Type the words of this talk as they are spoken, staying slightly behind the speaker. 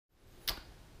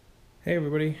Hey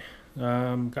everybody,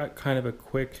 got kind of a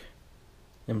quick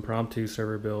impromptu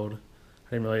server build. I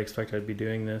didn't really expect I'd be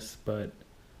doing this, but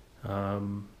I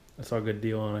saw a good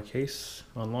deal on a case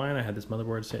online. I had this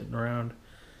motherboard sitting around,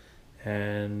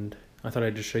 and I thought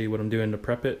I'd just show you what I'm doing to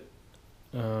prep it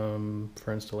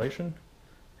for installation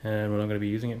and what I'm going to be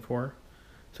using it for.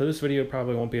 So this video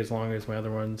probably won't be as long as my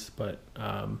other ones, but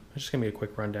it's just going to be a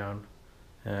quick rundown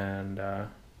and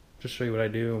just show you what I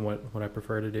do and what I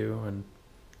prefer to do and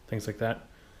things like that.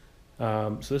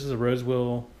 So this is a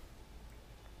Rosewill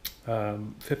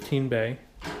 15 bay,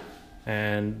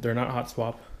 and they're not hot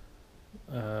swap.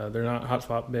 They're not hot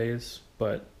swap bays,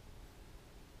 but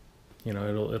you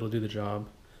know it'll do the job.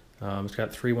 It's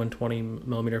got three 120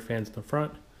 millimeter fans in the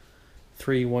front,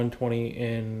 three 120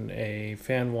 in a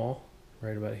fan wall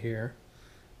right about here,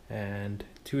 and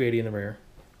 280 in the rear.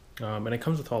 And it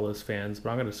comes with all those fans, but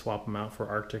I'm going to swap them out for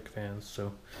Arctic fans.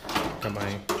 So got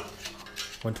my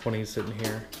 120 sitting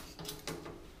here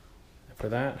for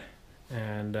that,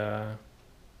 and got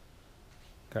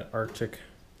Arctic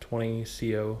 20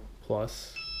 CO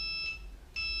plus.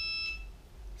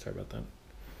 Sorry about that.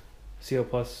 CO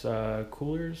plus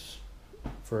coolers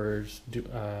for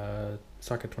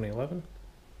socket 2011,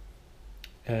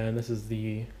 and this is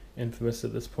the infamous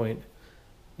at this point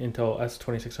Intel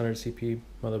S2600CP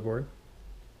motherboard.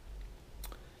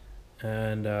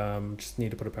 And just need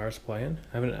to put a power supply in.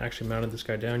 I haven't actually mounted this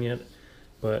guy down yet,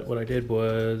 but what I did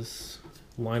was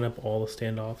line up all the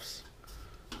standoffs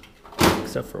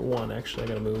except for one. Actually, I'm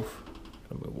gonna move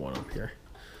one up here.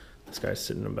 This guy's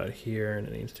sitting about here, and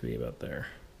it needs to be about there.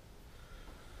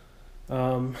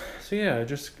 So yeah,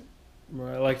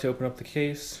 I like to open up the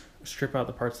case, strip out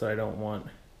the parts that I don't want,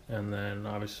 and then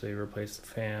obviously replace the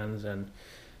fans and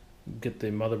get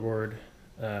the motherboard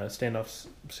standoffs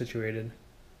situated.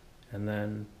 And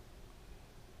then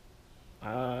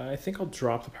I think I'll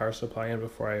drop the power supply in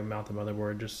before I mount the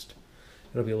motherboard.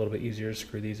 It'll be a little bit easier to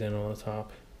screw these in on the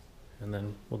top, and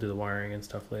then we'll do the wiring and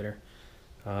stuff later.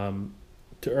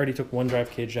 Already took one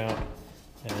drive cage out,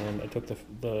 and I took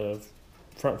the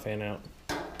front fan out.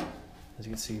 As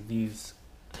you can see, these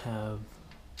have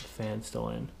the fan still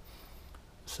in.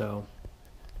 So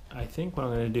I think what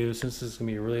I'm going to do, since this is going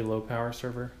to be a really low power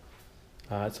server,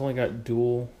 it's only got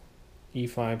dual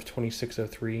E5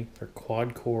 2603 or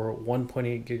quad core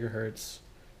 1.8 gigahertz,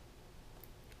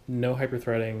 no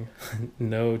hyperthreading,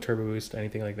 no turbo boost,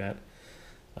 anything like that.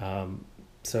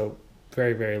 So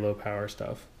very, very low power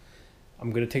stuff.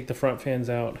 I'm going to take the front fans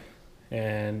out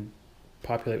and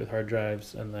populate with hard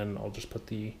drives, and then I'll just put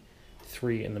the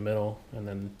 3 in the middle and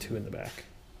then 2 in the back.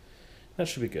 That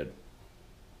should be good,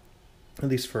 at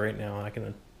least for right now. I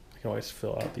can always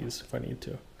fill out these if I need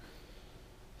to.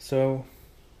 So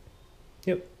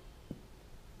yep,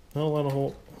 not a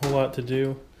whole lot to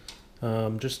do.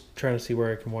 Just trying to see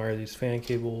where I can wire these fan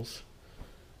cables,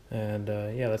 and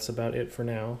yeah, that's about it for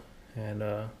now. And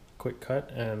quick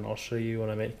cut, and I'll show you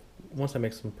once I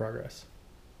make some progress.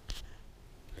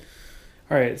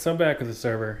 All right, so I'm back with the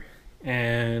server,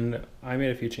 and I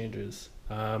made a few changes.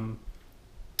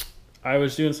 I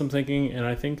was doing some thinking, and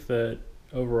I think that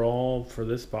overall for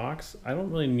this box, I don't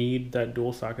really need that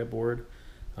dual socket board.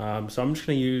 So I'm just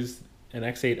going to use an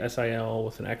X8SIL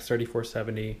with an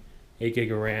X3470, 8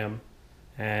 gig of RAM,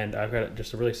 and I've got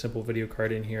just a really simple video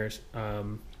card in here.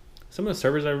 Some of the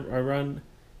servers I run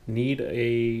need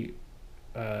a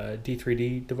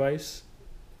D3D device,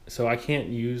 so I can't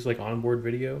use like onboard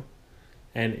video,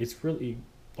 and it's really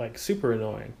like super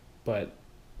annoying, but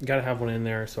you gotta have one in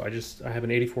there. So I have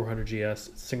an 8400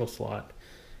 GS, single slot,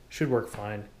 should work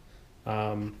fine.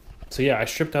 So yeah, I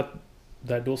stripped out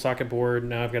that dual socket board.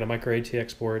 Now I've got a micro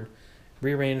ATX board,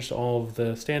 rearranged all of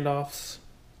the standoffs,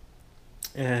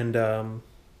 and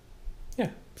yeah,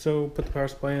 so put the power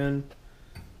supply in.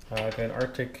 Got an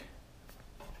Arctic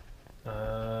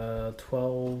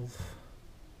 12,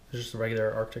 it's just a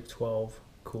regular Arctic 12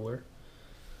 cooler,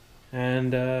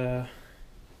 and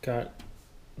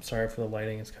sorry for the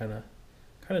lighting, it's kind of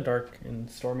dark and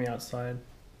stormy outside.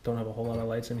 Don't have a whole lot of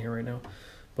lights in here right now,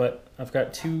 but I've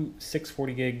got two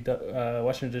 640 gig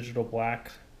Western Digital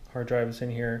black hard drives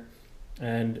in here.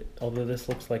 And although this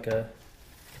looks like a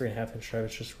 3.5 inch drive,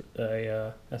 it's just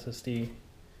a SSD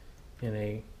in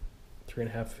a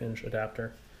 3.5 inch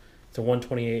adapter. It's a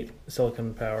 128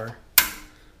 silicon power,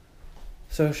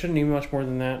 so it shouldn't need much more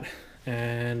than that.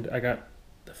 And I got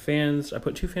the fans. I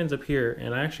put 2 fans up here,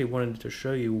 and I actually wanted to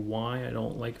show you why I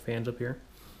don't like fans up here.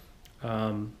 So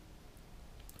I'm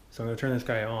going to turn this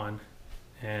guy on,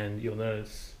 and you'll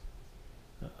notice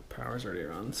power's already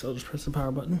on. So I'll just press the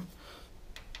power button.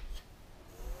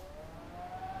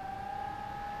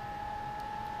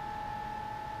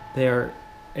 they are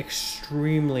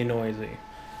extremely noisy.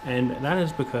 And that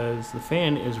is because the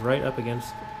fan is right up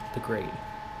against the grate.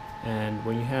 And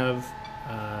when you have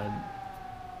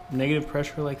negative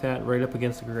pressure like that right up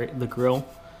against the grill,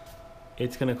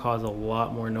 it's going to cause a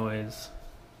lot more noise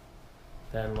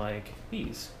than like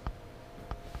these,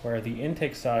 where the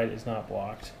intake side is not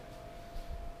blocked,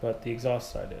 but the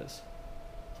exhaust side is.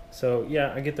 So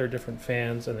yeah, I get they're different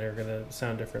fans and they're going to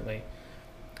sound differently.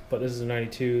 But this is a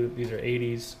 92, these are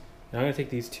 80s. Now I'm going to take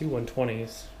these two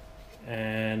 120s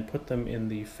and put them in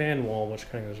the fan wall, which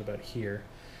kind of goes about here.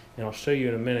 And I'll show you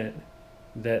in a minute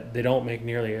that they don't make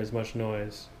nearly as much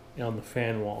noise on the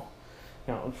fan wall.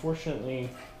 Now, unfortunately,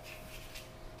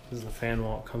 this is the fan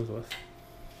wall it comes with.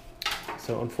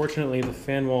 So unfortunately, the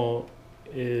fan wall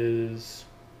is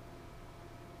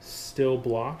still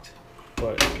blocked,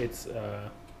 but it's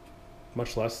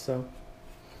much less so.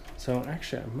 So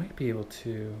actually, I might be able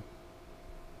to...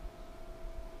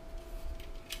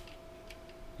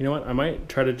 You know what? I might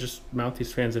try to just mount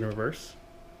these fans in reverse,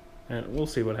 and we'll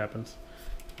see what happens.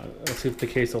 Let's see if the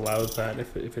case allows that.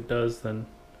 If it does, then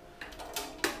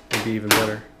it'd be even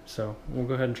better. So we'll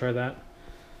go ahead and try that.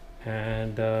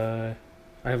 And I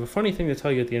have a funny thing to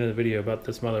tell you at the end of the video about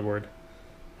this motherboard,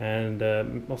 and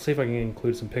I'll see if I can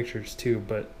include some pictures too.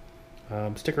 But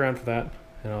stick around for that,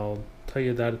 and I'll tell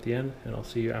you that at the end, and I'll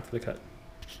see you after the cut.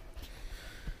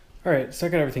 Alright, so I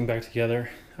got everything back together.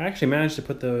 I actually managed to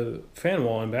put the fan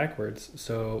wall in backwards,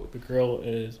 so the grill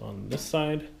is on this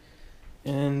side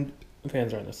and the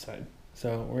fans are on this side.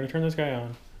 So we're going to turn this guy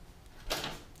on.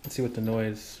 Let's see what the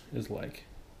noise is like.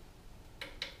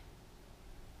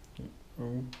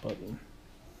 Button.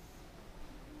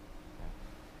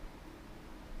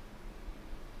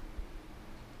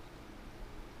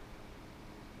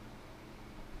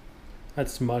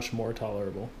 That's much more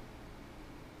tolerable.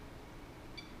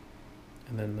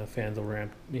 And then the fans will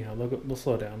ramp, you know, they'll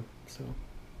slow down. So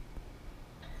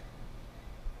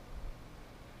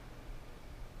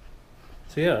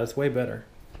yeah, that's way better.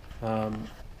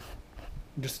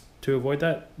 Just to avoid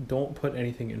that, don't put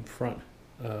anything in front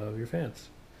of your fans.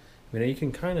 I mean, you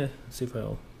can kind of see if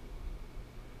I'll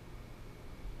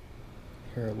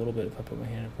hear a little bit if I put my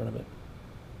hand in front of it.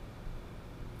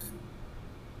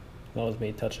 That was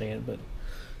me touching it, but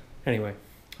anyway,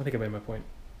 I think I made my point.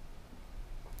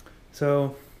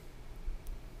 So,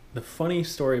 the funny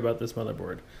story about this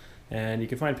motherboard, and you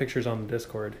can find pictures on the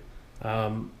Discord,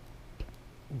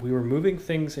 we were moving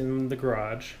things in the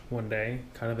garage one day,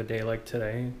 kind of a day like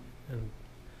today,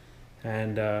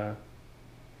 and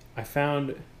I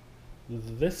found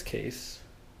this case.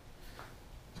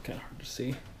 It's kind of hard to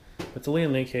see. It's a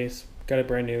Lee & case. Got it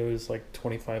brand new. It was like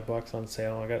 25 bucks on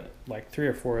sale. I got like 3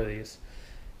 or 4 of these.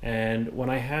 And when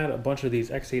I had a bunch of these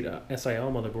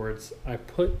X8SIL motherboards, I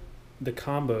put the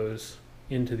combos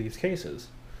into these cases,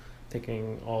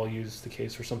 thinking I'll use the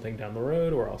case for something down the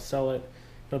road, or I'll sell it.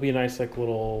 It'll be a nice like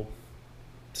little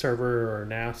server or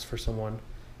NAS for someone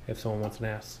if someone wants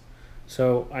NAS.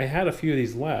 So I had a few of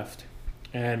these left,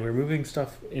 and we were moving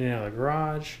stuff in and out of the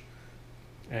garage,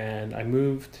 and I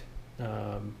moved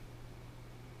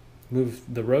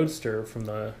the Roadster from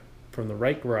the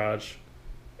right garage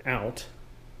out.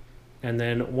 And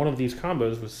then one of these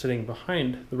combos was sitting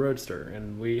behind the Roadster,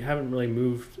 and we haven't really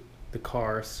moved the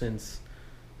car since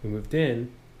we moved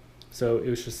in. So it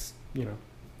was just, you know,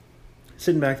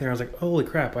 sitting back there. I was like, holy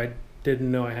crap, I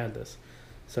didn't know I had this.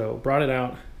 So brought it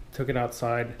out, took it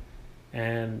outside,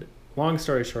 and long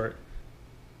story short,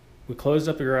 we closed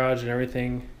up the garage and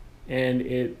everything, and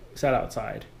it sat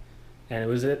outside. And it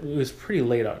was pretty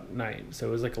late at night, so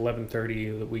it was like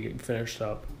 11:30 that we finished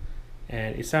up,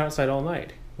 and it sat outside all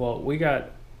night. Well, we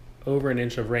got over an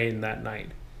inch of rain that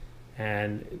night,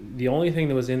 and the only thing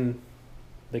that was in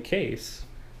the case,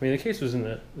 I mean, the case was in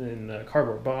the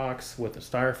cardboard box with the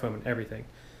styrofoam and everything.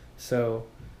 So,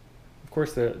 of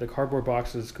course, the cardboard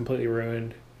box was completely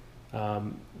ruined.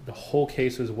 The whole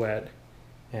case was wet,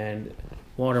 and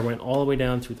water went all the way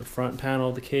down through the front panel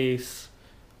of the case,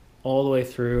 all the way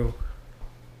through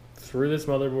this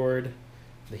motherboard,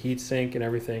 the heatsink and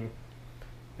everything.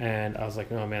 And I was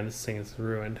like, oh man, this thing is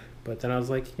ruined. But then I was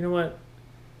like, you know what?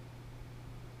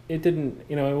 It didn't,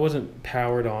 you know, it wasn't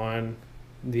powered on.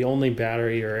 The only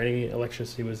battery or any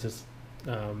electricity was just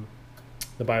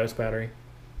the BIOS battery.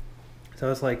 So I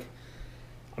was like,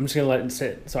 I'm just going to let it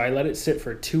sit. So I let it sit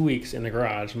for 2 weeks in the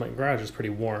garage. My garage is pretty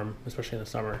warm, especially in the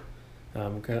summer.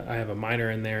 I have a miner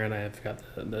in there, and I've got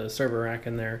the server rack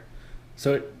in there.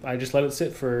 So I just let it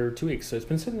sit for 2 weeks. So it's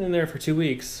been sitting in there for 2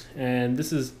 weeks, and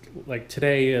this is like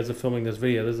today as of filming this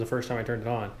video, this is the first time I turned it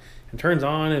on. It turns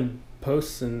on and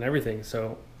posts and everything,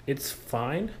 so it's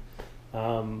fine.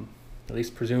 I At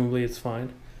least presumably it's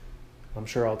fine. I'm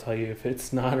sure I'll tell you if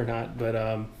it's not or not. But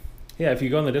yeah, if you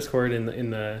go on the Discord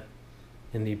in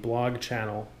the blog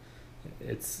channel,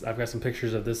 I've got some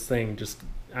pictures of this thing just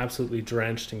absolutely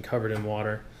drenched and covered in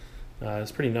water.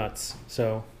 It's pretty nuts.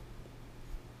 So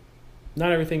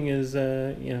not everything is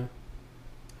it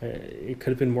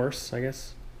could have been worse, I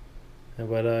guess.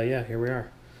 But yeah, here we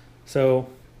are. So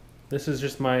this is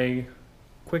just my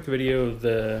quick video of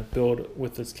the build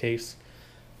with this case.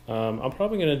 I'm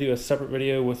probably going to do a separate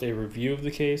video with a review of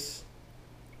the case.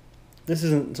 This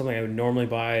isn't something I would normally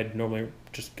buy. I'd normally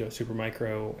just go super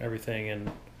micro everything and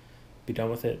be done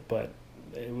with it, but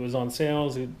it was on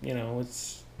sales. It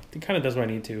kind of does what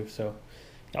I need to. So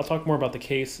I'll talk more about the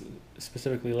case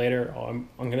specifically later. I'm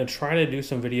going to try to do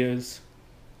some videos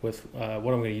with what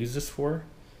I'm going to use this for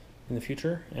in the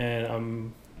future, and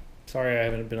I'm sorry I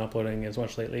haven't been uploading as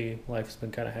much lately. Life's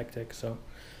been kind of hectic. So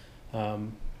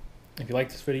if you like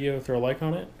this video, throw a like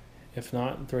on it. If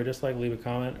not, throw a dislike, leave a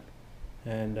comment,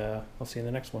 and I'll see you in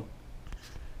the next one.